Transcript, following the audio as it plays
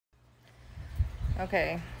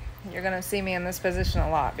Okay, you're gonna see me in this position a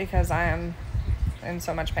lot because I am in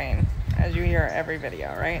so much pain, as you hear every video,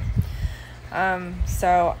 right?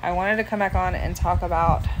 So I wanted to come back on and talk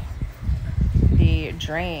about the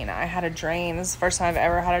drain. I had a drain. This is the first time I've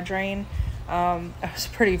ever had a drain. It was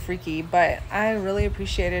pretty freaky, but I really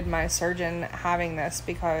appreciated my surgeon having this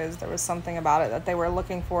because there was something about it that they were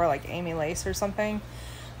looking for, like amylase or something.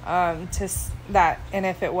 And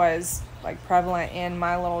if it was like prevalent in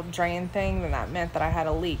my little drain thing, then that meant that I had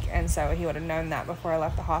a leak, and so he would have known that before I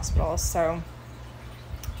left the hospital. So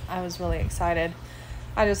I was really excited.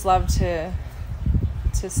 I just love to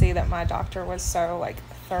see that my doctor was so like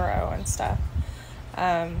thorough and stuff.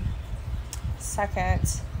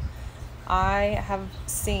 Second, I have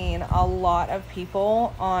seen a lot of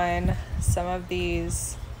people on some of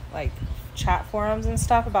these like chat forums and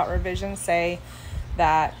stuff about revision say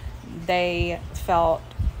that they felt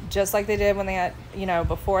just like they did when they had,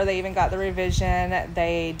 before they even got the revision.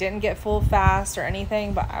 They didn't get full fast or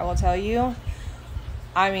anything, but I will tell you,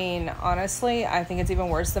 I mean, honestly, I think it's even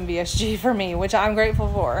worse than VSG for me, which I'm grateful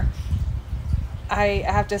for. I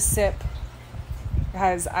have to sip,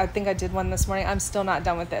 guys. I think I did one this morning. I'm still not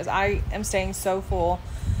done with this. I am staying so full.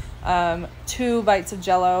 2 bites of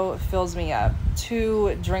Jell-O fills me up.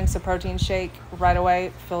 2 drinks of protein shake right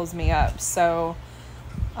away fills me up. So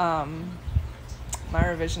my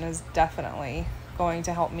revision is definitely going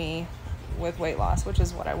to help me with weight loss, which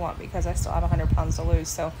is what I want because I still have 100 pounds to lose.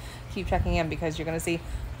 So keep checking in because you're going to see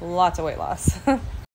lots of weight loss.